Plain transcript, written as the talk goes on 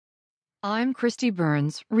I'm Christy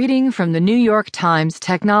Burns, reading from the New York Times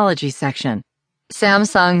Technology section.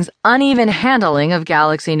 Samsung's uneven handling of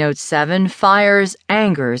Galaxy Note 7 fires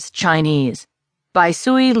angers Chinese. By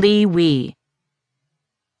Sui Li Wei.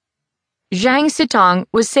 Zhang Sitong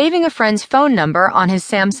was saving a friend's phone number on his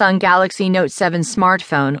Samsung Galaxy Note 7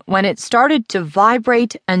 smartphone when it started to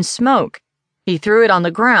vibrate and smoke. He threw it on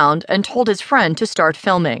the ground and told his friend to start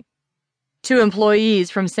filming. 2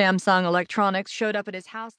 employees from Samsung Electronics showed up at his house.